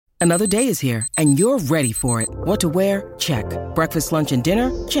Another day is here, and you're ready for it. What to wear? Check. Breakfast, lunch, and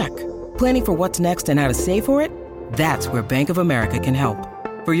dinner? Check. Planning for what's next and how to save for it? That's where Bank of America can help.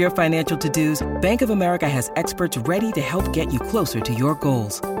 For your financial to-dos, Bank of America has experts ready to help get you closer to your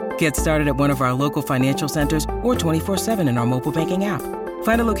goals. Get started at one of our local financial centers or 24/7 in our mobile banking app.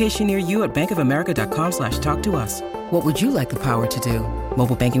 Find a location near you at bankofamerica.com/talktous. What would you like the power to do?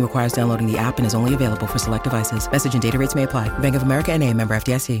 Mobile banking requires downloading the app and is only available for select devices. Message and data rates may apply. Bank of America N.A., member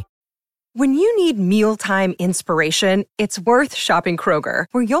FDIC. When you need mealtime inspiration, it's worth shopping Kroger,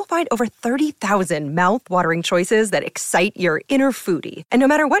 where you'll find over 30,000 mouth-watering choices that excite your inner foodie. And no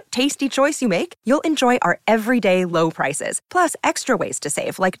matter what tasty choice you make, you'll enjoy our everyday low prices, plus extra ways to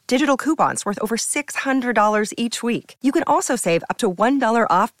save, like digital coupons worth over $600 each week. You can also save up to $1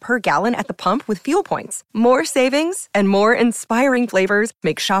 off per gallon at the pump with fuel points. More savings and more inspiring flavors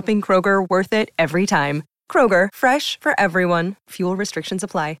make shopping Kroger worth it every time. Kroger, fresh for everyone. Fuel restrictions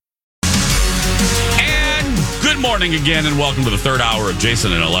apply. And good morning again, and welcome to the third hour of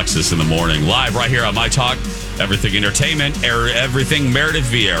Jason and Alexis in the Morning, live right here on My Talk, Everything Entertainment, Everything Meredith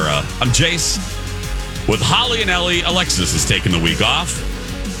Vieira. I'm Jace with Holly and Ellie. Alexis is taking the week off.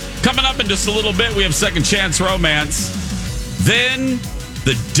 Coming up in just a little bit, we have Second Chance Romance. Then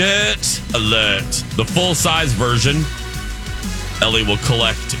the Dirt Alert, the full-size version. Ellie will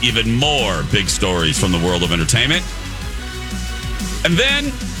collect even more big stories from the world of entertainment. And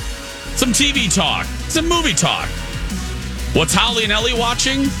then some TV talk, some movie talk. What's Holly and Ellie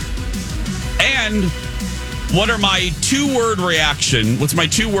watching? And what are my two-word reaction? What's my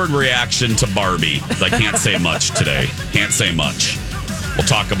two-word reaction to Barbie? I can't say much today. Can't say much. We'll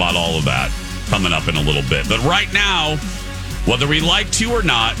talk about all of that coming up in a little bit. But right now, whether we like to or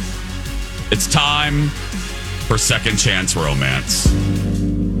not, it's time for Second Chance Romance.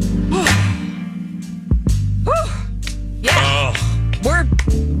 Yeah. We're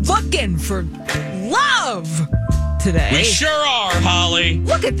looking for love today. We sure are, Holly.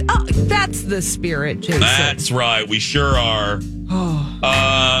 Look at that's the spirit, Jason. That's right. We sure are.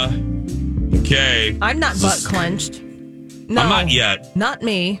 Okay. I'm not butt clenched. No, I'm not yet. Not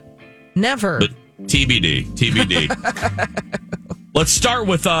me. Never. But TBD. Let's start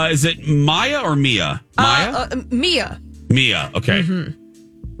with, is it Maya or Mia? Maya? Mia. Mia, okay. Mm-hmm.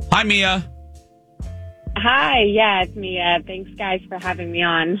 Hi, Mia. Hi, yeah, it's Mia. Thanks, guys, for having me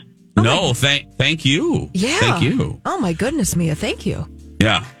on. No, thank you. Yeah. Thank you. Oh, my goodness, Mia, thank you.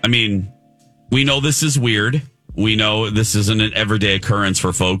 Yeah, I mean, we know this is weird. We know this isn't an everyday occurrence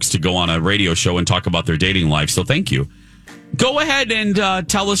for folks to go on a radio show and talk about their dating life, so thank you. Go ahead and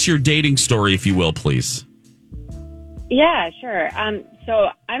tell us your dating story, if you will, please. Yeah, sure. So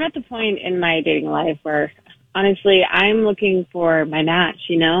I'm at the point in my dating life where, honestly, I'm looking for my match,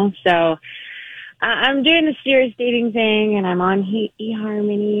 So I'm doing the serious dating thing, and I'm on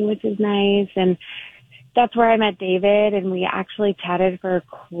eHarmony, which is nice. And that's where I met David, and we actually chatted for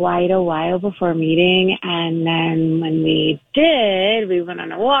quite a while before meeting. And then when we did, we went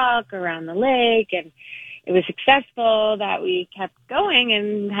on a walk around the lake, and it was successful that we kept going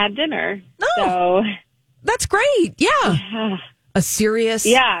and had dinner. Oh, so that's great. Yeah. A serious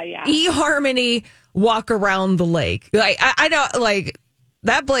eHarmony walk around the lake. Like I don't like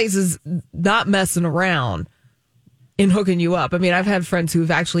that place is not messing around in hooking you up. I mean, I've had friends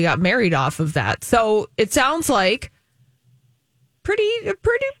who've actually got married off of that. So it sounds like pretty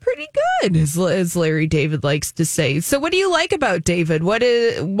good, as Larry David likes to say. So what do you like about David?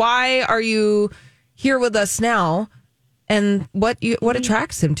 Why are you here with us now? And what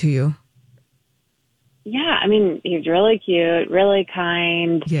attracts him to you? Yeah, I mean, he's really cute, really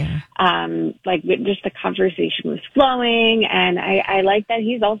kind. Yeah. Just the conversation was flowing, and I like that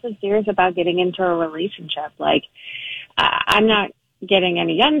he's also serious about getting into a relationship. Like, I'm not getting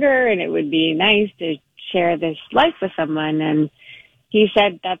any younger, and it would be nice to share this life with someone, and he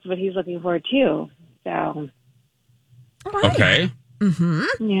said that's what he's looking for, too. So. Right. Okay.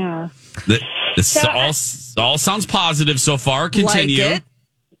 Mm-hmm. Yeah. This all sounds positive so far. Continue. Like it.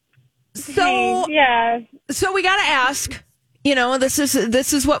 So yeah. So we got to ask, this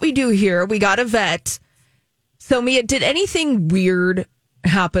is what we do here. We got to vet. So Mia, did anything weird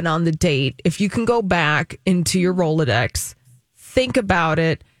happen on the date? If you can go back into your Rolodex, think about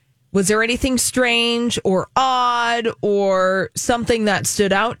it. Was there anything strange or odd or something that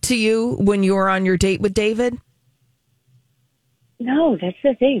stood out to you when you were on your date with David? No, that's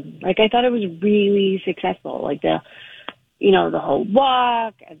the thing. Like, I thought it was really successful. Like the whole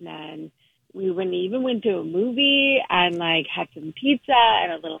walk, and then we went to a movie and had some pizza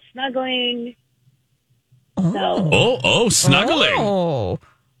and a little snuggling. Oh, snuggling. Oh,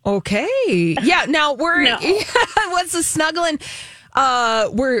 okay. Yeah. Now what's the snuggling?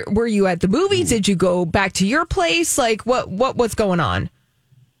 Were you at the movies? Did you go back to your place? Like, what's going on?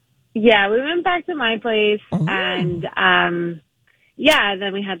 Yeah, we went back to my place, and then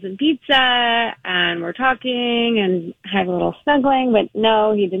we had some pizza, and we're talking, and had a little snuggling. But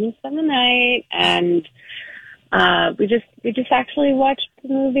no, he didn't spend the night, and we just actually watched the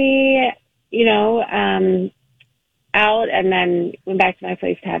movie, out, and then went back to my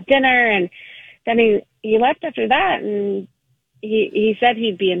place to have dinner, and then he left after that, and he said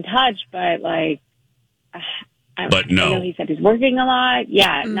he'd be in touch, but like, I know he said he's working a lot.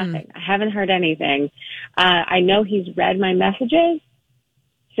 Yeah, nothing. I haven't heard anything. I know he's read my messages,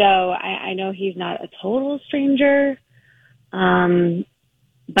 so I know he's not a total stranger,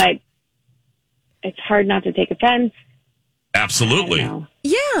 but it's hard not to take offense. Absolutely.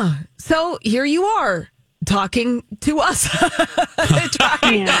 Yeah. So here you are talking to us.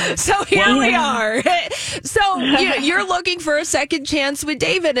 So here we are. So you're looking for a second chance with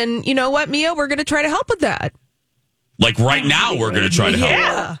David. And you know what, Mia? We're going to try to help with that. Like right now, we're going to try to help.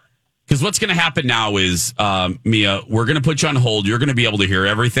 Yeah. Because what's going to happen now is, Mia, we're going to put you on hold. You're going to be able to hear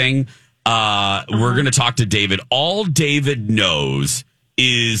everything. We're going to talk to David. All David knows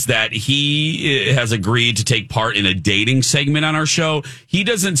is that he has agreed to take part in a dating segment on our show. He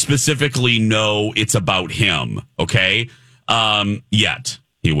doesn't specifically know it's about him, okay? Yet.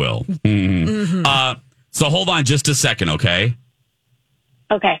 He will. Mm-hmm. So hold on just a second, okay?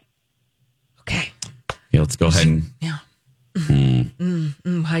 Okay. Yeah, let's go ahead and... Yeah.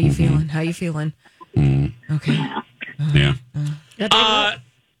 How you feeling? How you feeling? Okay. Yeah.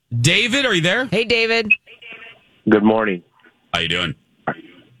 David, are you there? Hey, David. Good morning. How you doing?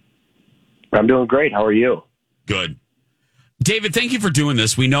 I'm doing great. How are you? Good. David, thank you for doing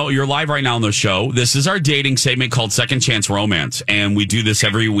this. We know you're live right now on the show. This is our dating segment called Second Chance Romance, and we do this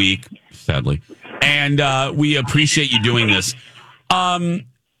every week, sadly. And we appreciate you doing this.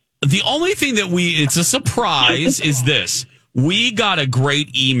 The only thing that it's a surprise is this. We got a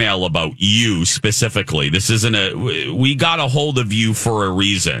great email about you specifically. This isn't we got a hold of you for a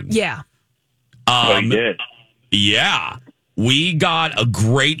reason. Yeah. You did. Yeah. We got a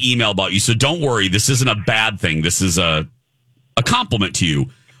great email about you, so don't worry. This isn't a bad thing. This is a compliment to you.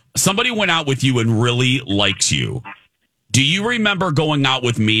 Somebody went out with you and really likes you. Do you remember going out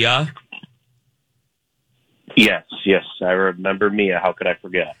with Mia? Yes, I remember Mia. How could I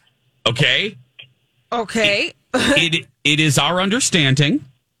forget? Okay. It is our understanding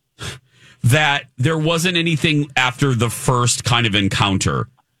that there wasn't anything after the first kind of encounter.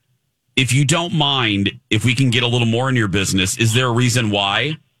 If you don't mind, if we can get a little more in your business, is there a reason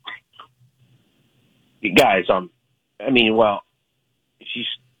why? Guys, she's,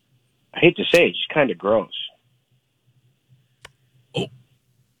 I hate to say it, she's kind of gross.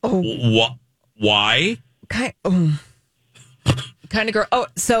 Why? Kind of girl. Oh,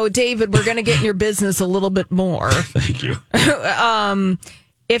 so David, we're going to get in your business a little bit more. Thank you.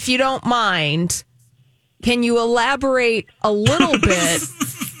 If you don't mind, can you elaborate a little bit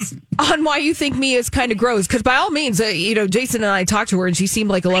on why you think Mia is kind of gross? Because by all means, Jason and I talked to her and she seemed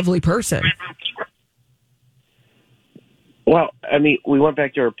like a lovely person. Well, we went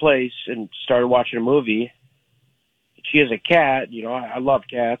back to her place and started watching a movie. She has a cat. I love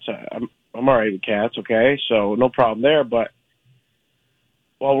cats. I'm all right with cats, okay? So no problem there. But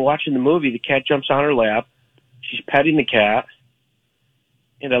while we're watching the movie, the cat jumps on her lap. She's petting the cat.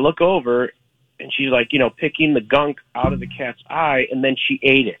 And I look over, and she's like, picking the gunk out of the cat's eye, and then she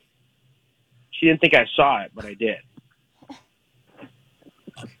ate it. She didn't think I saw it, but I did.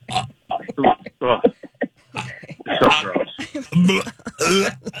 So gross.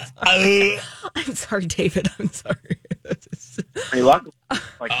 I'm sorry, David. I'm sorry. Are you lucky?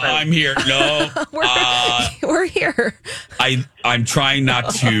 I'm here. No. We're here. I'm trying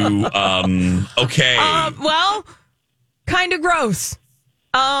not to. Okay. Well, kind of gross.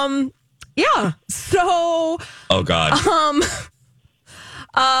 Yeah. So. Oh God.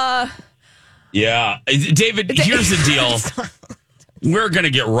 Yeah, David. Here's the deal. We're gonna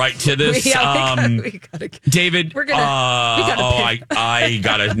get right to this. David. We're gonna. I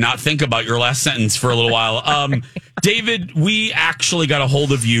gotta not think about your last sentence for a little while. David, we actually got a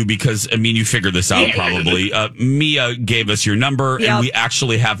hold of you because you figured this out probably. Mia gave us your number, and we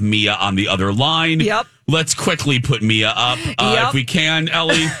actually have Mia on the other line. Yep. Let's quickly put Mia up if we can,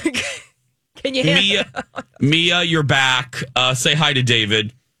 Ellie. Can you? Mia, you're back. Say hi to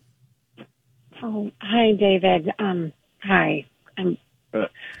David. Oh, hi, David. Hi. This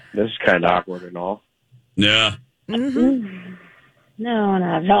is kind of awkward and all. Yeah. Mm-hmm. No,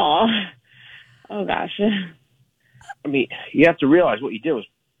 not at all. Oh, gosh. You have to realize what you did was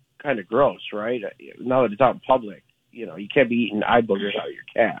kind of gross, right? Now that it's out in public. you can't be eating eye boogers out of your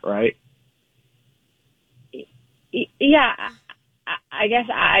cat, right? Yeah, I guess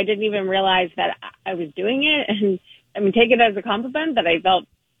I didn't even realize that I was doing it, and I mean, take it as a compliment that I felt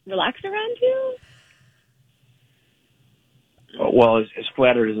relaxed around you. Well, as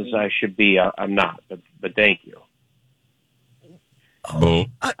flattered as I should be, I'm not, but thank you. Oh,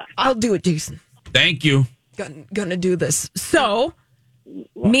 I'll do it, Jason. Thank you. Gonna do this. So,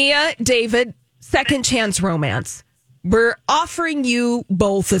 Mia, David, second chance romance. We're offering you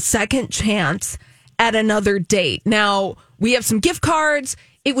both a second chance at another date. Now, we have some gift cards.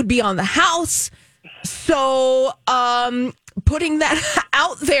 It would be on the house. So, putting that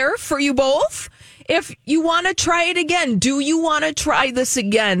out there for you both. If you want to try it again, do you want to try this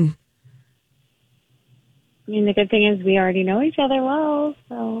again? I mean, the good thing is we already know each other well,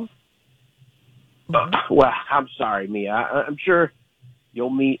 so. Well, I'm sorry, Mia. I'm sure you'll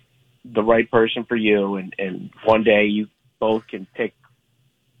meet the right person for you, and one day you both can pick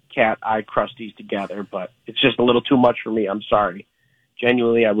cat eye crusties together, but it's just a little too much for me. I'm sorry.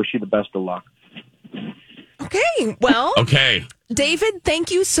 Genuinely, I wish you the best of luck. Okay, well. Okay. David,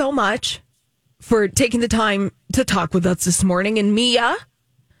 thank you so much for taking the time to talk with us this morning. And Mia,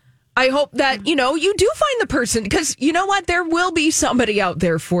 I hope that, you do find the person, because you know what? There will be somebody out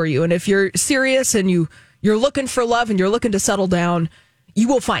there for you. And if you're serious and you're looking for love and you're looking to settle down, you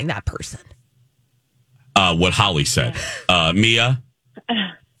will find that person. What Holly said. Mia,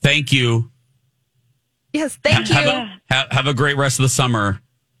 thank you. Yes, thank you. Have a great rest of the summer.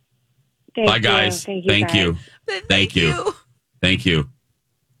 Bye, guys. Thank you. Thank you. Thank you.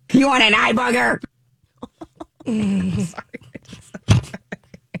 You want an eye bugger? Sorry.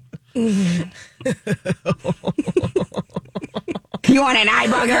 You want an eye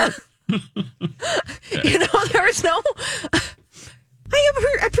bugger? There's no.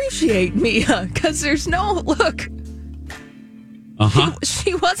 I appreciate Mia, because there's no look.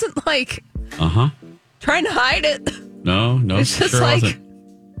 She wasn't like. Trying to hide it. No, it's just sure like. Wasn't.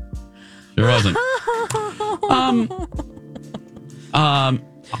 Sure wasn't.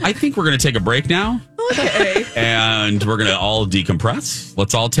 I think we're going to take a break now. Okay. And we're going to all decompress.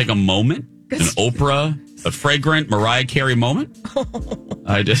 Let's all take a moment. An Oprah, a fragrant Mariah Carey moment.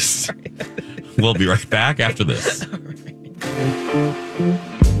 We'll be right back after this.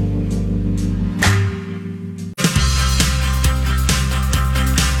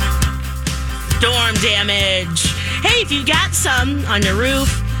 Storm damage. Hey, if you got some on your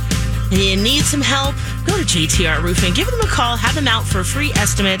roof and you need some help, go to JTR Roofing. Give them a call. Have them out for a free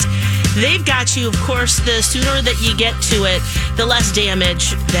estimate. They've got you. Of course, the sooner that you get to it, the less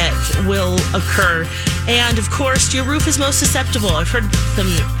damage that will occur. And, of course, your roof is most susceptible. I've heard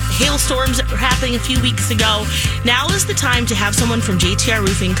some hailstorms that were happening a few weeks ago. Now is the time to have someone from JTR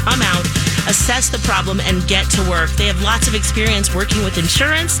Roofing come out, assess the problem, and get to work. They have lots of experience working with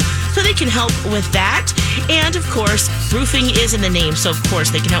insurance, so they can help with that. And, of course, roofing is in the name. So, of course,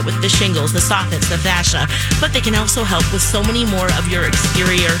 they can help with the shingles, the soffits, the fascia. But they can also help with so many more of your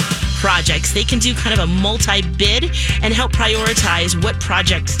exterior projects. They can do kind of a multi-bid and help prioritize what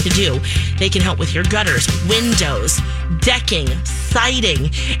projects to do. They can help with your gutters, windows, decking, siding.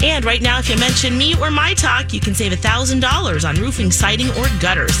 And right now, if you mention me or My Talk, you can save $1,000 on roofing, siding, or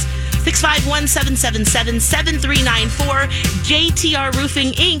gutters. 651-777-7394,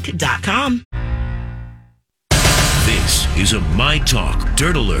 JTRRoofingInc.com. This is a My Talk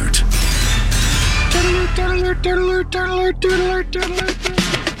Dirt Alert.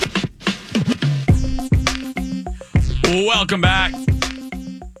 Welcome back.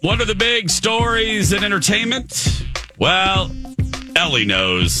 What are the big stories in entertainment? Well, Ellie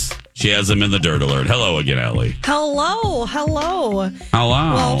knows. She has them in the Dirt Alert. Hello again, Ellie. Hello.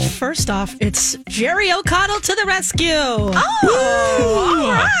 Well, first off, it's Jerry O'Connell to the rescue. Oh,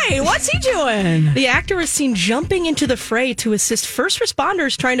 all right. What's he doing? The actor was seen jumping into the fray to assist first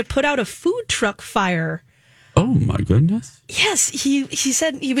responders trying to put out a food truck fire. Oh, my goodness. Yes, he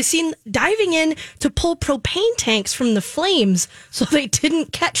said he was seen diving in to pull propane tanks from the flames so they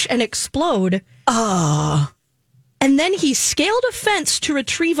didn't catch and explode. And then he scaled a fence to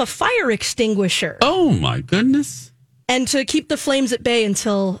retrieve a fire extinguisher. Oh, my goodness. And to keep the flames at bay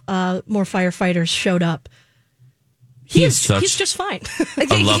until more firefighters showed up. He's just fine.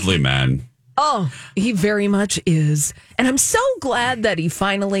 A lovely man. Oh, he very much is. And I'm so glad that he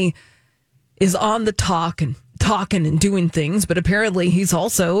finally is on the talking and doing things, but apparently he's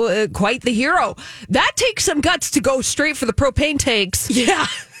also quite the hero. That takes some guts to go straight for the propane tanks. Yeah.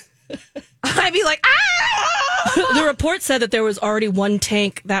 I'd be like, ah! The report said that there was already one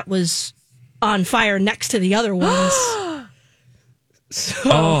tank that was on fire next to the other ones.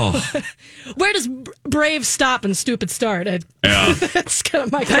 So, where does brave stop and stupid start? That's kind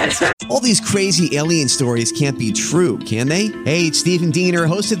of my question. All these crazy alien stories can't be true, can they? Hey, it's Stephen Diener,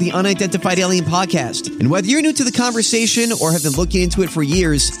 host of the Unidentified Alien Podcast. And whether you're new to the conversation or have been looking into it for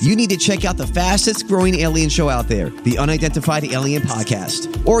years, you need to check out the fastest growing alien show out there, the Unidentified Alien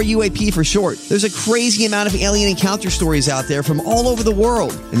Podcast, or UAP for short. There's a crazy amount of alien encounter stories out there from all over the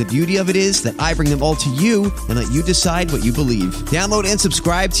world. And the beauty of it is that I bring them all to you and let you decide what you believe. Download and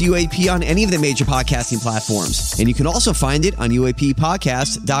subscribe to UAP on any of the major podcasting platforms. And you can also find it on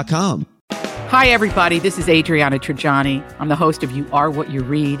UAPpodcast.com. Hi, everybody. This is Adriana Trajani. I'm the host of You Are What You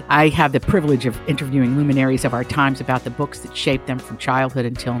Read. I have the privilege of interviewing luminaries of our times about the books that shaped them from childhood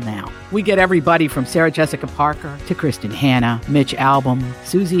until now. We get everybody from Sarah Jessica Parker to Kristen Hanna, Mitch Albom,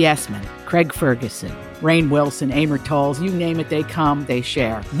 Susie Essman, Craig Ferguson, Rainn Wilson, Amor Tolls, you name it, they come, they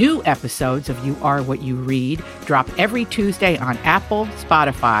share. New episodes of You Are What You Read drop every Tuesday on Apple,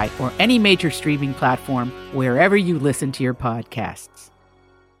 Spotify, or any major streaming platform wherever you listen to your podcasts.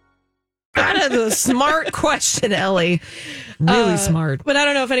 Kind of a smart question, Ellie. Really smart. But I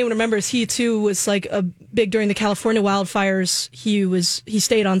don't know if anyone remembers, he too was like a big during the California wildfires. He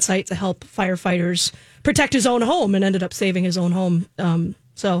stayed on site to help firefighters protect his own home and ended up saving his own home.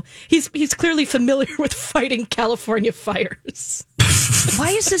 So he's clearly familiar with fighting California fires.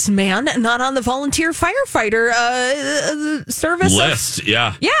 Why is this man not on the volunteer firefighter service list?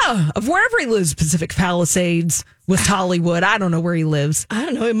 Yeah, of wherever he lives, Pacific Palisades, West Hollywood. I don't know where he lives. I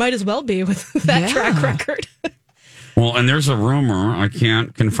don't know. It might as well be with that track record. Well, and there's a rumor I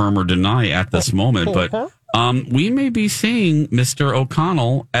can't confirm or deny at this moment, but we may be seeing Mr.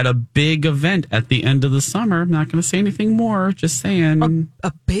 O'Connell at a big event at the end of the summer. I'm not going to say anything more. Just saying,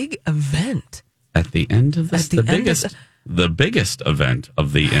 a big event at the end of the biggest event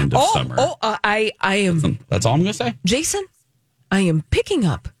of the end of summer. I am. That's all I'm going to say. Jason, I am picking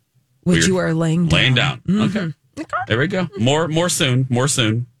up what you are laying down. Mm-hmm. Okay. There we go. More soon.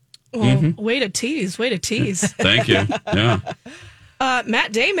 Well, way to tease. Thank you. Yeah.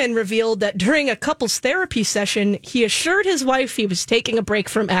 Matt Damon revealed that during a couples therapy session, he assured his wife he was taking a break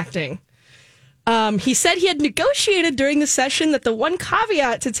from acting. He said he had negotiated during the session that the one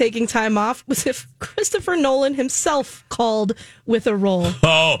caveat to taking time off was if Christopher Nolan himself called with a role.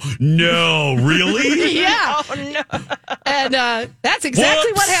 Oh, no, really? Yeah. Oh, no. And that's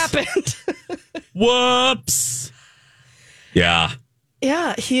exactly what happened. Whoops. Yeah.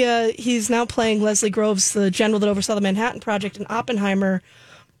 Yeah, he's now playing Leslie Groves, the general that oversaw the Manhattan Project in Oppenheimer.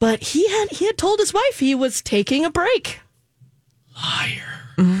 But he had told his wife he was taking a break. Liar.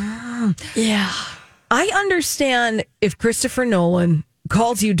 Yeah. I understand if Christopher Nolan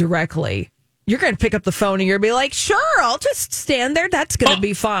calls you directly, you're going to pick up the phone and you're going to be like, sure, I'll just stand there. That's going to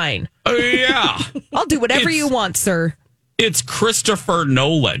be fine. Yeah. I'll do whatever you want, sir. It's Christopher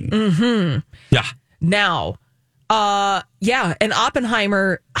Nolan. Mm-hmm. Yeah. Now, and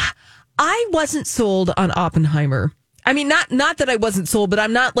Oppenheimer, I wasn't sold on Oppenheimer. I mean, not that I wasn't sold, but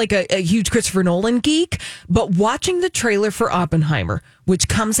I'm not like a huge Christopher Nolan geek. But watching the trailer for Oppenheimer, which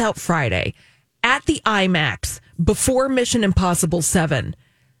comes out Friday at the IMAX before Mission Impossible 7,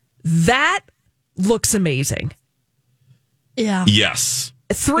 that looks amazing. Yeah. Yes.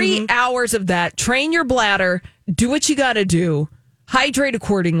 3 hours of that. Train your bladder. Do what you got to do. Hydrate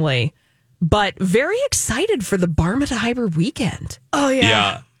accordingly. But very excited for the Barbenheimer weekend. Oh, yeah.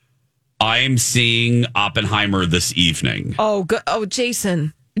 Yeah. I'm seeing Oppenheimer this evening. Oh, good. Oh,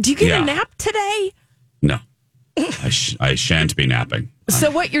 Jason, do you get a nap today? No. I shan't be napping.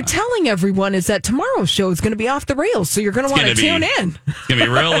 So what you're telling everyone is that tomorrow's show is going to be off the rails, so you're going to want to tune in. It's going to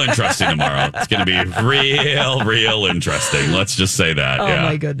be real interesting tomorrow. It's going to be real interesting. Let's just say that. Oh,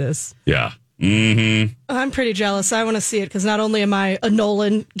 my goodness. Yeah. Mm-hmm. I'm pretty jealous. I want to see it because not only am I a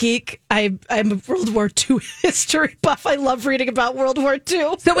Nolan geek, I'm a World War II history buff. I love reading about World War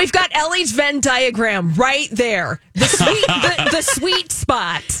II. So we've got Ellie's Venn diagram right there. The sweet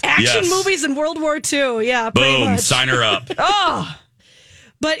spot. Action movies in World War II. Yeah, pretty Boom. much. Sign her up. Oh.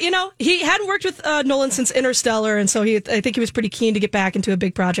 But, he hadn't worked with Nolan since Interstellar, and so I think he was pretty keen to get back into a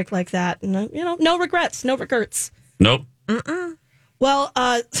big project like that. And, no regrets. No regrets. Nope. Mm-mm. Well,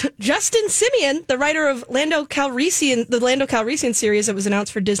 Justin Simeon, the writer of the Lando Calrissian series that was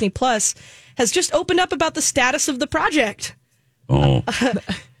announced for Disney Plus, has just opened up about the status of the project. Oh.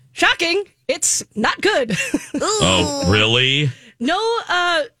 Shocking. It's not good. Oh, really? No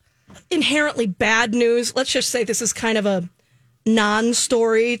inherently bad news. Let's just say this is kind of a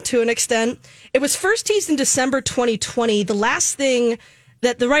non-story to an extent. It was first teased in December 2020. The last thing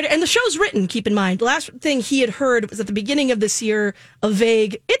that the writer, and the show's written, keep in mind, the last thing he had heard was at the beginning of this year, a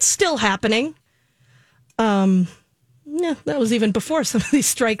vague, it's still happening. Yeah, that was even before some of these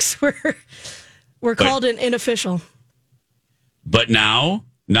strikes were called inofficial. But now,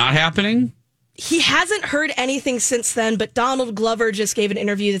 not happening? He hasn't heard anything since then, but Donald Glover just gave an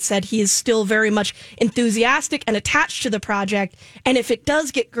interview that said he is still very much enthusiastic and attached to the project. And if it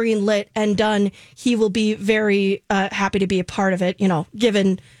does get greenlit and done, he will be very happy to be a part of it,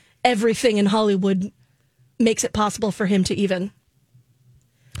 given everything in Hollywood makes it possible for him to even.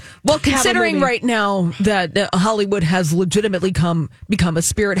 Well, considering right now that Hollywood has legitimately become a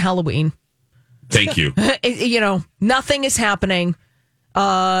spirit Halloween. Thank you. Nothing is happening.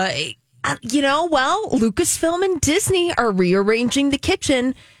 Lucasfilm and Disney are rearranging the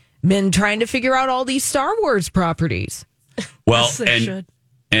kitchen, trying to figure out all these Star Wars properties. Well,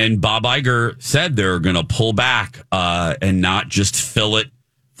 and Bob Iger said they're going to pull back and not just fill it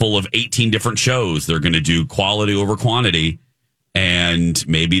full of 18 different shows. They're going to do quality over quantity. And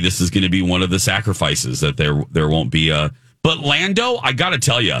maybe this is going to be one of the sacrifices that there won't be a. But Lando, I got to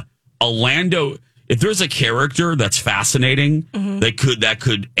tell you, Lando, if there's a character that's fascinating that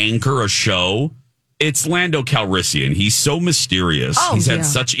could anchor a show, it's Lando Calrissian. He's so mysterious. He's had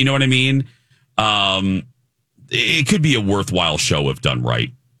such, you know what I mean? It could be a worthwhile show if done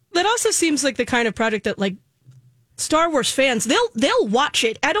right. That also seems like the kind of project that, like, Star Wars fans, they'll watch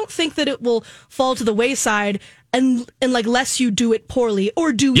it. I don't think that it will fall to the wayside unless you do it poorly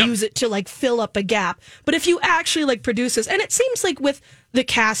or use it to like fill up a gap. But if you actually like produce this, and it seems like with the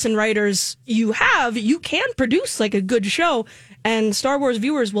cast and writers you can produce like a good show, and Star Wars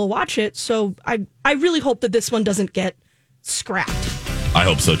viewers will watch it. So I really hope that this one doesn't get scrapped. I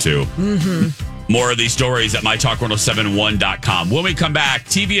hope so too. Mm-hmm. More of these stories at mytalk1071.com. When we come back,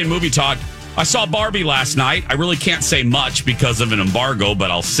 TV and movie talk. I saw Barbie last night. I really can't say much because of an embargo,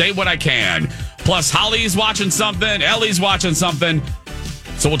 but I'll say what I can. Plus, Holly's watching something, Ellie's watching something.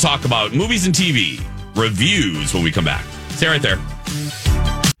 So we'll talk about movies and TV reviews when we come back. Stay right there.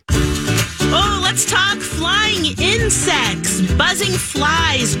 Oh, let's talk flying insects, buzzing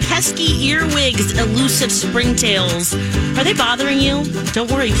flies, pesky earwigs, elusive springtails. Are they bothering you? Don't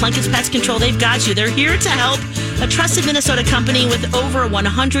worry, Plunkett's Pest Control, they've got you. They're here to help. A trusted Minnesota company with over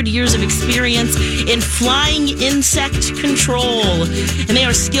 100 years of experience in flying insect control. And they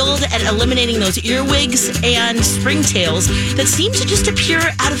are skilled at eliminating those earwigs and springtails that seem to just appear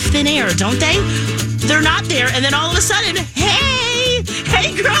out of thin air, don't they? They're not there, and then all of a sudden, hey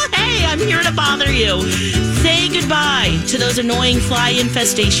girl, hey, I'm here to bother you. Say goodbye to those annoying fly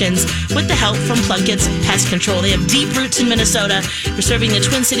infestations with the help from Plunkett's Pest Control. They have deep roots in Minnesota. They're serving the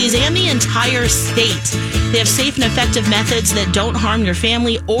Twin Cities and the entire state. They have safe and effective methods that don't harm your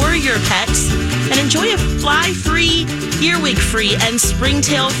family or your pets. And enjoy a fly-free, earwig-free, and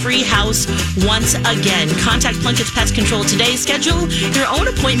springtail-free house once again. Contact Plunkett's Pest Control today. Schedule your own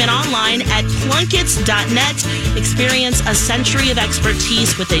appointment online at plunketts.net. Experience a century of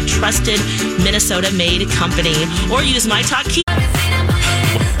expertise with a trusted Minnesota-made company. Or use My Talk key.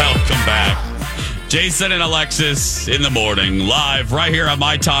 Welcome back. Jason and Alexis in the morning, live right here on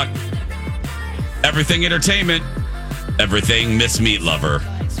My Talk. Everything entertainment, everything Miss Meat Lover.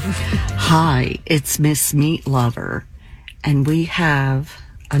 Hi, it's Miss Meat Lover, and we have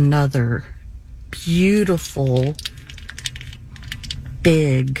another beautiful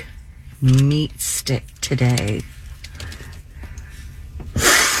big meat stick today.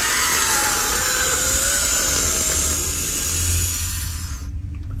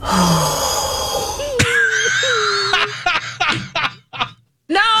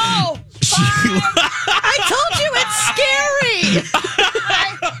 No! I told you it's scary!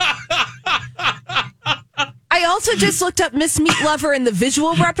 I also just looked up Miss Meat Lover and the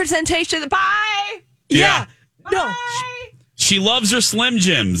visual representation. Bye! Yeah. No. She loves her Slim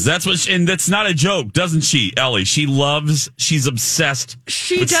Jims. That's what, and that's not a joke, doesn't she, Ellie? She's obsessed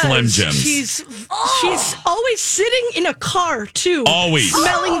with Slim Jims. She's always sitting in a car, too. Always.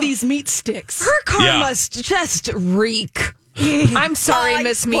 Smelling these meat sticks. Her car must just reek. I'm sorry,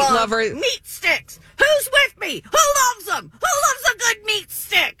 Miss Meat Lover. Meat sticks. Who's with me? Who loves them? Who loves a good meat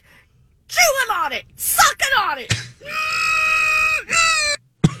stick? Chewing on it. Sucking on it.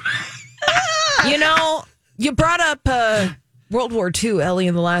 You know, you brought up World War II, Ellie,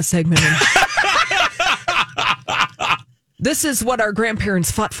 in the last segment. This is what our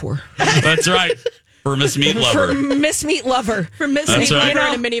grandparents fought for. That's right. For Miss Meat Lover. For Miss Meat Lover. For Miss Meat Lover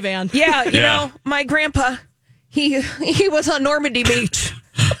in a minivan. Yeah, you know, my grandpa, he was on Normandy Beach.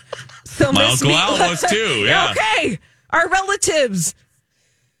 So my Miss Uncle Meat Al Lover, was too, yeah. Okay, our relatives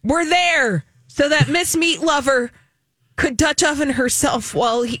were there so that Miss Meat Lover could Dutch oven herself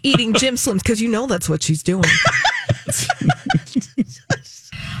while eating Jim Slims, because you know that's what she's doing.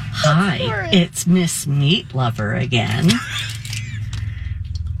 Hi, it's Miss Meat Lover again.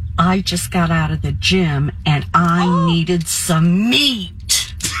 I just got out of the gym and I needed some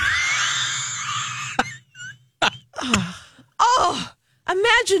meat.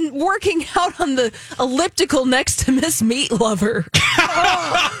 Imagine working out on the elliptical next to Miss Meat Lover.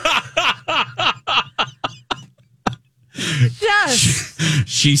 Yes.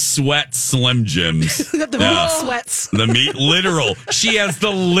 She sweats Slim Jims. The meat sweats. The meat literal. She has the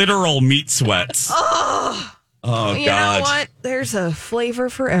literal meat sweats. Oh, you God. know what? There's a flavor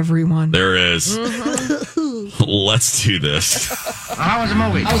for everyone. There is. Mm-hmm. Let's do this. How was the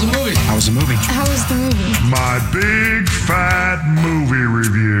movie? How was the movie? How was the movie? How was the movie? My big fat movie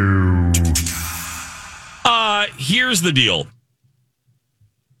review. Here's the deal.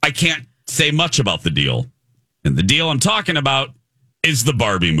 I can't say much about the deal. And the deal I'm talking about is the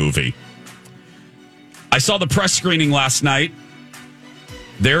Barbie movie. I saw the press screening last night.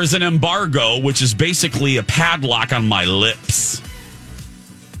 There's an embargo, which is basically a padlock on my lips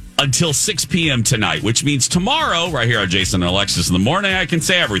until 6 p.m. tonight, which means tomorrow, right here on Jason and Alexis in the morning, I can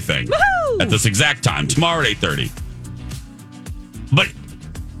say everything. Woo-hoo! At this exact time, tomorrow at 8:30. But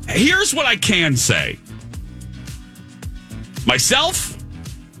here's what I can say. Myself,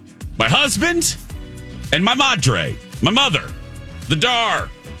 my husband, and my madre, my mother, the Dar,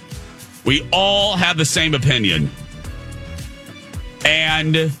 we all have the same opinion.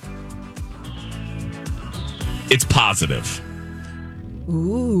 And it's positive.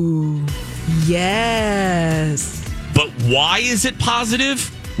 Ooh, yes. But why is it positive?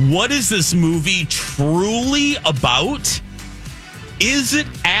 What is this movie truly about? Is it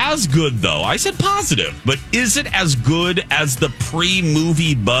as good, though? I said positive, but is it as good as the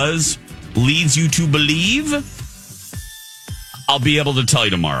pre-movie buzz leads you to believe? I'll be able to tell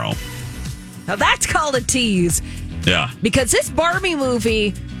you tomorrow. Now that's called a tease. Yeah. Because this Barbie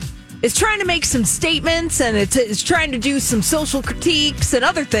movie is trying to make some statements and it's trying to do some social critiques and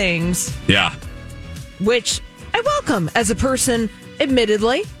other things. Yeah. Which I welcome as a person,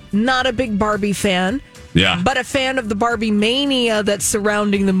 admittedly, not a big Barbie fan. Yeah. But a fan of the Barbie mania that's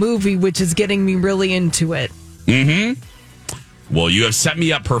surrounding the movie, which is getting me really into it. Mm-hmm. Well, you have set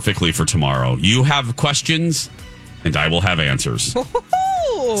me up perfectly for tomorrow. You have questions, and I will have answers.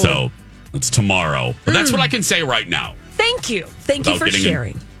 So, it's tomorrow. But that's what I can say right now. Thank you. Thank you for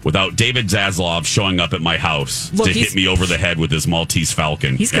sharing. Without David Zaslav showing up at my house to hit me over the head with his Maltese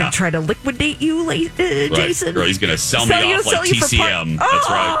Falcon. He's going to try to liquidate you, Jason. Right. He's going to sell me off like TCM. That's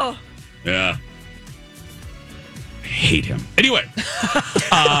right. Yeah. I hate him. Anyway.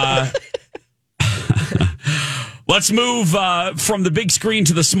 Let's move from the big screen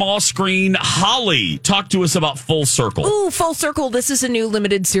to the small screen. Holly, talk to us about Full Circle. Ooh, Full Circle. This is a new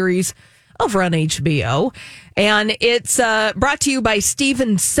limited series over on HBO. And it's brought to you by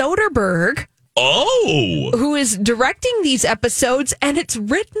Steven Soderbergh. Oh! Who is directing these episodes. And it's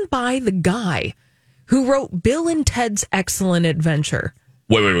written by the guy who wrote Bill and Ted's Excellent Adventure.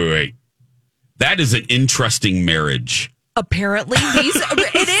 Wait. That is an interesting marriage. Apparently,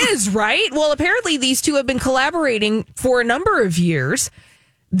 it is, right? Well, apparently these two have been collaborating for a number of years.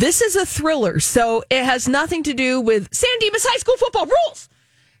 This is a thriller, so it has nothing to do with San Dimas High School football rules.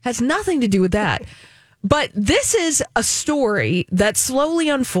 Has nothing to do with that. But this is a story that's slowly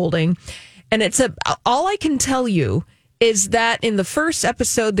unfolding, and all I can tell you is that in the first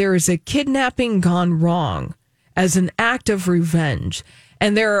episode, there is a kidnapping gone wrong as an act of revenge.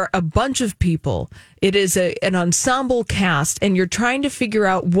 And there are a bunch of people. It is an ensemble cast, and you're trying to figure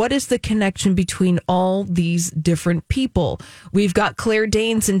out what is the connection between all these different people. We've got Claire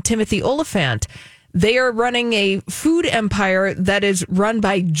Danes and Timothy Oliphant. They are running a food empire that is run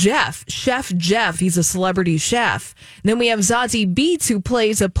by Chef Jeff. He's a celebrity chef. And then we have Zazie Beetz, who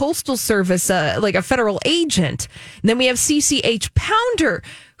plays a postal service, like a federal agent. And then we have CCH Pounder,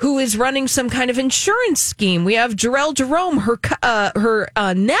 who is running some kind of insurance scheme. We have Jarrell Jerome,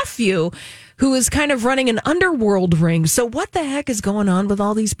 her nephew, who is kind of running an underworld ring. So what the heck is going on with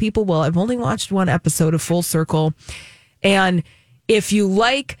all these people? Well, I've only watched one episode of Full Circle. And if you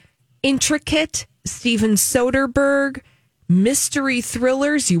like intricate Steven Soderbergh mystery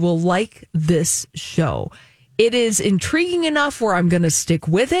thrillers, you will like this show. It is intriguing enough where I'm going to stick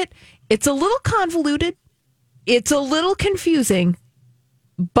with it. It's a little convoluted. It's a little confusing.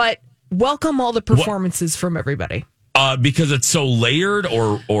 But welcome all the performances from everybody. Because it's so layered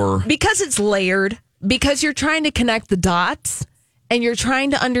or because it's layered, because you're trying to connect the dots and you're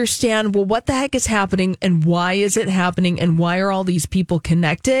trying to understand, well, what the heck is happening and why is it happening and why are all these people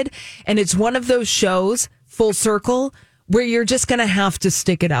connected? And it's one of those shows, Full Circle, where you're just going to have to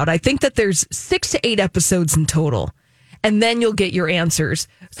stick it out. I think that there's 6 to 8 episodes in total. and then you'll get your answers.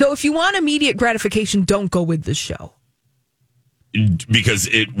 So if you want immediate gratification, don't go with this show. Because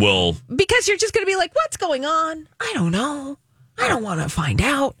it will... Because you're just going to be like, what's going on? I don't know. I don't want to find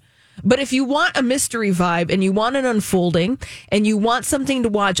out. But if you want a mystery vibe and you want an unfolding and you want something to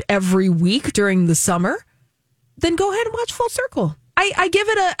watch every week during the summer, then go ahead and watch Full Circle. I give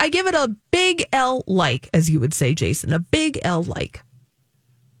it a big L like, as you would say, Jason, a big L like.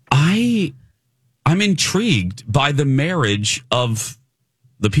 I'm intrigued by the marriage of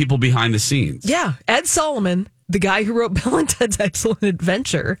the people behind the scenes. Yeah, Ed Solomon, the guy who wrote Bill and Ted's Excellent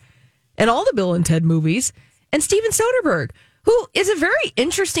Adventure and all the Bill and Ted movies, and Steven Soderbergh, who is a very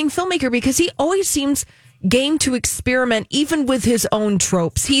interesting filmmaker because he always seems game to experiment even with his own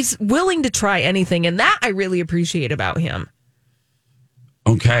tropes. He's willing to try anything, and that I really appreciate about him.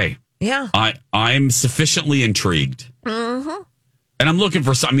 Okay. Yeah. I'm sufficiently intrigued. Mm-hmm. And I'm looking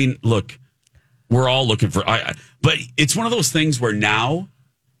for some, look, we're all looking for, but it's one of those things where now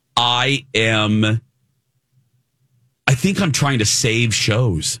I think I'm trying to save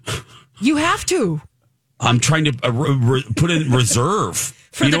shows. You have to. I'm trying to put in reserve.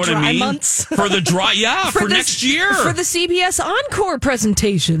 For you know the what dry I mean? months. For the dry, for next year. For the CBS Encore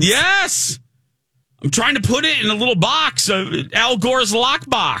presentations. Yes. I'm trying to put it in a little box, Al Gore's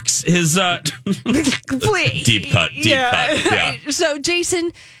lockbox. His deep cut. Yeah. So,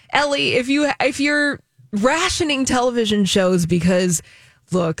 Jason, Ellie, if you're rationing television shows because,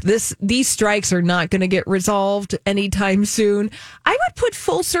 look, these strikes are not going to get resolved anytime soon, I would put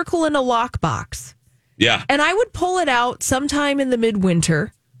Full Circle in a lockbox. Yeah. And I would pull it out sometime in the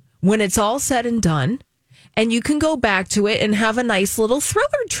midwinter when it's all said and done. And you can go back to it and have a nice little thriller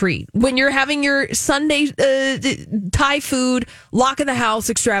treat when you're having your Sunday Thai food, lock of the house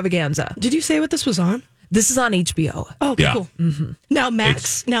extravaganza. Did you say what this was on? This is on HBO. Oh, yeah. Cool. Mm-hmm. Now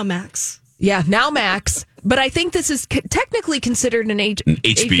Max. Yeah, now Max. But I think this is technically considered an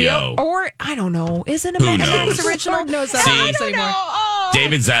HBO. Or, I don't know, is it a Max original? Lord knows See, I don't know. Oh.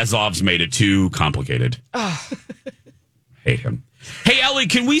 David Zaslav's made it too complicated. Hate him. Hey, Ellie,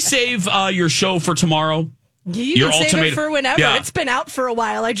 can we save your show for tomorrow? You can save it for whenever. Yeah. It's been out for a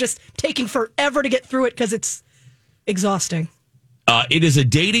while. I just taking forever to get through it because it's exhausting. It is a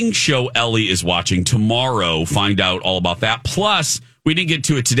dating show Ellie is watching tomorrow. Find out all about that. Plus, we didn't get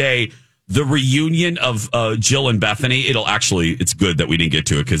to it today. The reunion of Jill and Bethany. It's good that we didn't get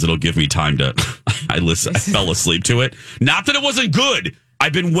to it because it'll give me time to. I fell asleep to it. Not that it wasn't good.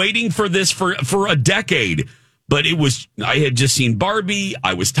 I've been waiting for this for a decade. But I had just seen Barbie.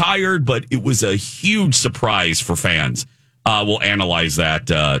 I was tired, but it was a huge surprise for fans. We'll analyze that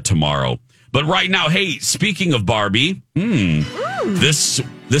tomorrow. But right now, hey, speaking of Barbie, this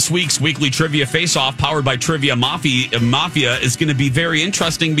week's weekly trivia face-off powered by Trivia Mafia is going to be very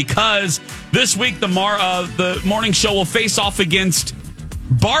interesting because this week the morning show will face off against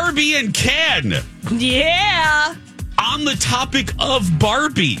Barbie and Ken. Yeah. On the topic of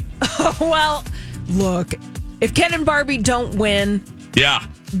Barbie. Well, look. If Ken and Barbie don't win,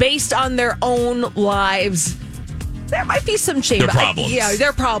 based on their own lives, there might be some shame. There are problems. There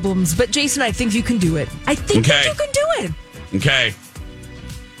are problems. But Jason, I think you can do it. I think that you can do it. Okay.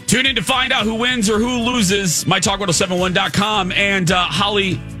 Tune in to find out who wins or who loses. MyTalk1071.com. And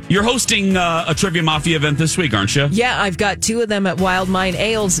Holly, you're hosting a Trivia Mafia event this week, aren't you? Yeah, I've got two of them at Wild Mind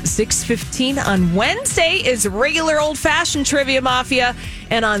Ales. 6:15 on Wednesday is regular old-fashioned Trivia Mafia.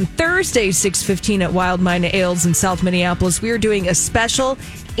 And on Thursday, 6:15 at Wild Mind Ales in South Minneapolis, we are doing a special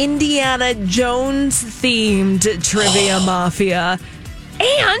Indiana Jones-themed Trivia Mafia.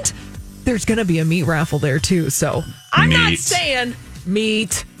 And there's going to be a meat raffle there, too. So I'm not saying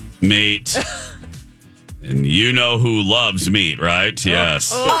meat. And you know who loves meat, right?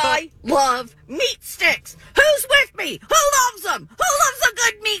 Yes. I love meat sticks. Who's with me? Who loves them? Who loves a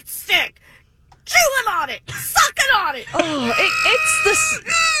good meat stick? Chew him on it. Sucking on it. Oh,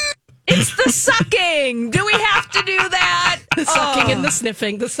 it's the sucking. Do we have to do that? The sucking and the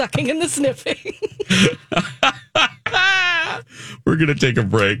sniffing. The sucking and the sniffing. We're going to take a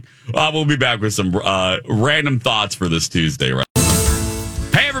break. We'll be back with some random thoughts for this Tuesday, right?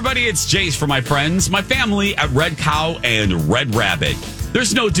 Hey, everybody, it's Jace for my friends, my family at Red Cow and Red Rabbit.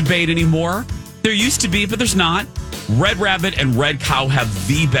 There's no debate anymore. There used to be, but there's not. Red Rabbit and Red Cow have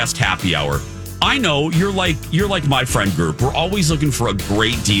the best happy hour. I know you're like my friend group. We're always looking for a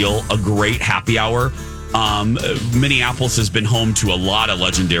great deal, a great happy hour. Minneapolis has been home to a lot of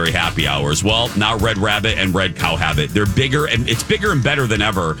legendary happy hours. Well, now Red Rabbit and Red Cow have it. They're bigger, and it's bigger and better than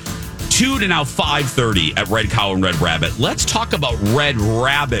ever. 2 to now 5:30 at Red Cow and Red Rabbit. Let's talk about Red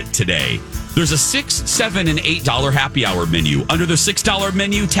Rabbit today. There's a $6, $7, and $8 happy hour menu. Under the $6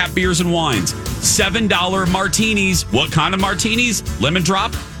 menu, tap beers and wines. $7 martinis. What kind of martinis? Lemon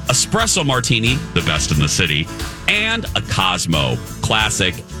drop, espresso martini, the best in the city, and a Cosmo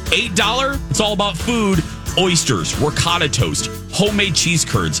classic. $8, it's all about food. Oysters, ricotta toast, homemade cheese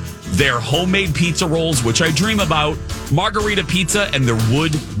curds, their homemade pizza rolls, which I dream about, margarita pizza, and their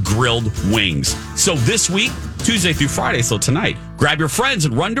wood grilled wings. So this week, Tuesday through Friday, so tonight, grab your friends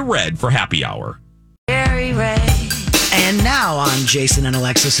and run to Red for happy hour. Very Red. And now on Jason and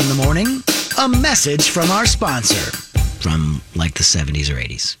Alexis in the Morning, a message from our sponsor from like the 70s or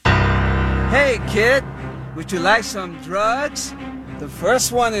 80s. Hey, kid, would you like some drugs? The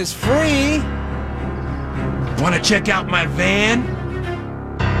first one is free. Want to check out my van?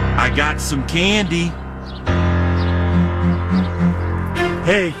 I got some candy.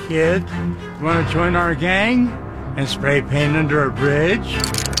 Hey, kid, want to join our gang and spray paint under a bridge?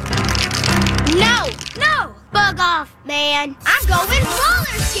 No! Bug off, man. I'm going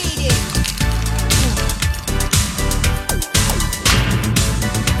roller skating.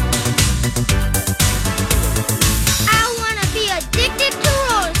 I want to be addicted to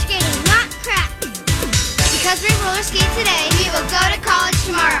roller skating, not crack. Because we roller skate today, we will go to college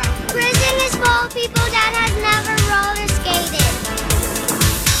tomorrow. Prison is full of people that have never roller skated.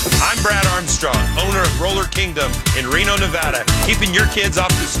 I'm Brad Armstrong, owner of Roller Kingdom in Reno, Nevada, keeping your kids off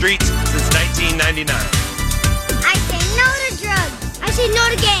the streets since 1999. I say no to drugs. I say no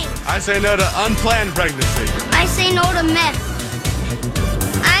to gangs. I say no to unplanned pregnancy. I say no to meth.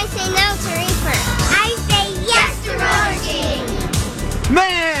 I say no to reefer. I say yes to roller skating.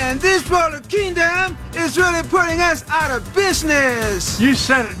 Man, this Roller Kingdom is really putting us out of business. You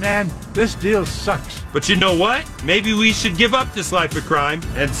said it, man. This deal sucks. But you know what? Maybe we should give up this life of crime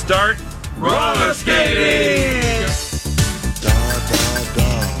and start roller skating.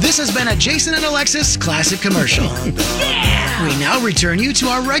 This has been a Jason and Alexis classic commercial. Yeah! We now return you to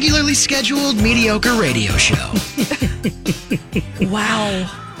our regularly scheduled mediocre radio show. Wow.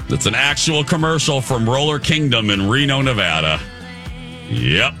 That's an actual commercial from Roller Kingdom in Reno, Nevada.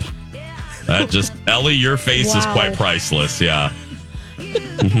 Yep. That just, Ellie, your face is quite priceless. Yeah.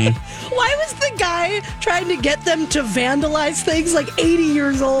 Mm-hmm. Why was the guy trying to get them to vandalize things like 80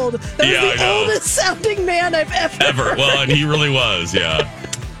 years old? That was the oldest sounding man I've ever heard. Well, and he really was, yeah.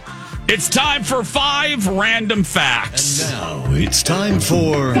 It's time for 5 random facts. And now it's time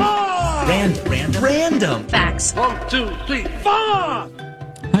for Random facts. 1, 2, 3, 4. Hi,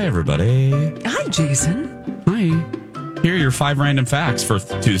 everybody. Hi, Jason. Hi. Here are your 5 random facts for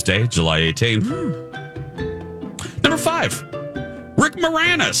Tuesday, July 18th. Number 5. Rick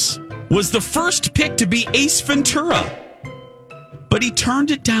Moranis was the first pick to be Ace Ventura, but he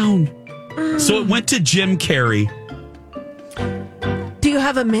turned it down. So it went to Jim Carrey. Do you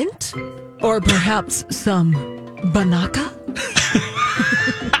have a mint? Or perhaps some Banaka?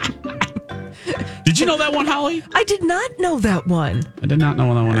 Did you know that one, Holly? I did not know that one. I did not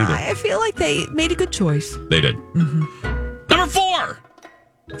know that one either. I feel like they made a good choice. They did. Mm-hmm. Number 4.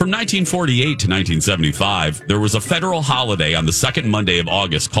 From 1948 to 1975, there was a federal holiday on the second Monday of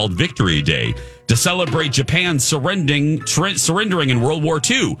August called Victory Day to celebrate Japan surrendering in World War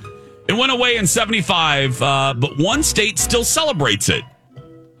II. It went away in 75, but one state still celebrates it.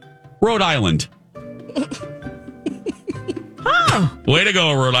 Rhode Island. Oh. Way to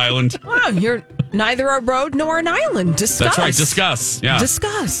go, Rhode Island. Wow, you're neither a road nor an island. Discuss. That's right, discuss. Yeah.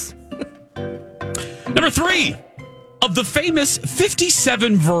 Discuss. Number 3. Of the famous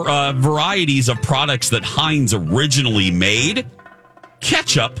 57 varieties of products that Heinz originally made,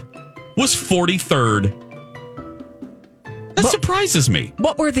 ketchup was 43rd. That surprises me.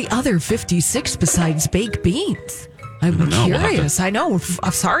 What were the other 56 besides baked beans? I'm curious. I know.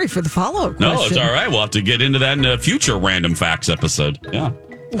 I'm sorry for the follow-up question. No, it's all right. We'll have to get into that in a future Random Facts episode. Yeah.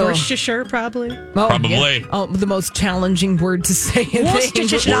 Worcestershire, probably. Oh, probably. Yeah. Oh, the most challenging word to say.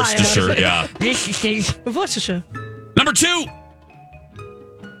 Worcestershire, yeah. Worcestershire. Number 2.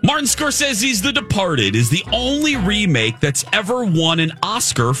 Martin Scorsese's The Departed is the only remake that's ever won an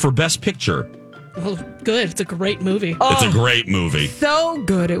Oscar for Best Picture. Well, good. It's a great movie. It's a great movie. So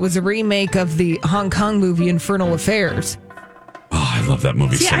good. It was a remake of the Hong Kong movie Infernal Affairs. Oh, I love that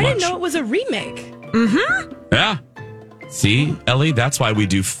movie so much. I didn't know it was a remake. Mm-hmm. Yeah. See, Ellie, that's why we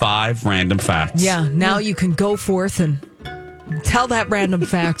do 5 random facts. Yeah, now you can go forth and tell that random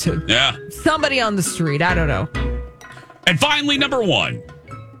fact to somebody on the street. I don't know. And finally, number 1.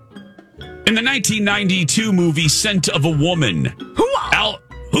 In the 1992 movie Scent of a Woman,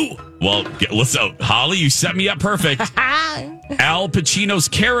 listen, Holly, you set me up perfect. Al Pacino's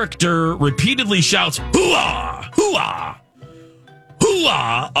character repeatedly shouts, "Hoo-ah! Hoo-ah! Hoo-ah!"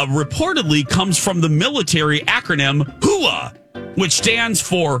 Hooah reportedly comes from the military acronym HUA, which stands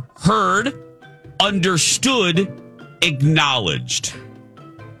for Heard, Understood, Acknowledged.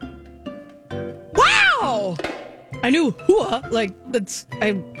 Wow! I knew hua.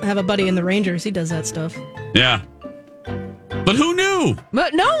 I have a buddy in the Rangers. He does that stuff. Yeah. But who knew?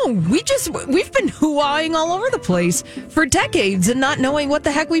 But no, we've been hooahing all over the place for decades and not knowing what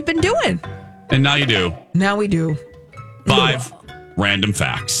the heck we've been doing. And now you do. Now we do. 5 random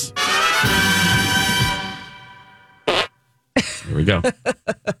facts. Here we go.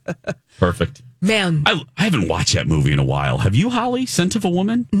 Perfect. Man. I haven't watched that movie in a while. Have you, Holly? Scent of a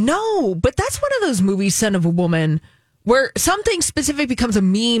Woman? No, but that's one of those movies, Scent of a Woman, where something specific becomes a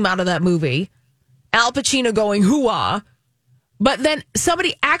meme out of that movie. Al Pacino going hoo-ah. But then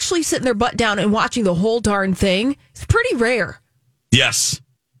somebody actually sitting their butt down and watching the whole darn thing is pretty rare. Yes.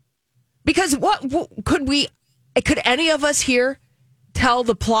 Because what could any of us here tell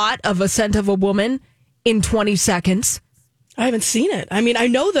the plot of A Scent of a Woman in 20 seconds? I haven't seen it. I mean, I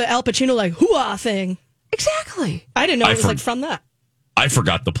know the Al Pacino hoo-ah thing. Exactly. I didn't know it was from that. I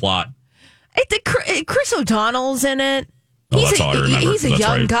forgot the plot. Chris O'Donnell's in it. That's all I remember. He's a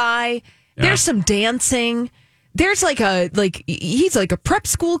young right. guy. Yeah. There's some dancing. There's he's like a prep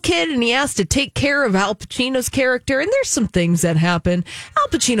school kid and he has to take care of Al Pacino's character. And there's some things that happen. Al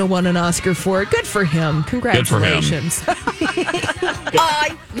Pacino won an Oscar for it. Good for him. Congratulations. Good for him.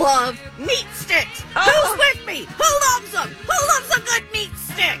 I love meat sticks. Who's with me? Who loves them? Who loves a good meat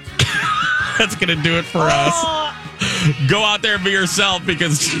stick? That's going to do it for us. Go out there and be yourself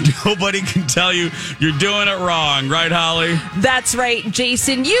because nobody can tell you you're doing it wrong. Right, Holly? That's right,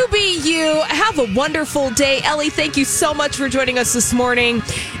 Jason. You be you. Have a wonderful day. Ellie, thank you so much for joining us this morning.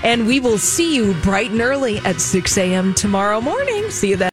 And we will see you bright and early at 6 a.m. tomorrow morning. See you then.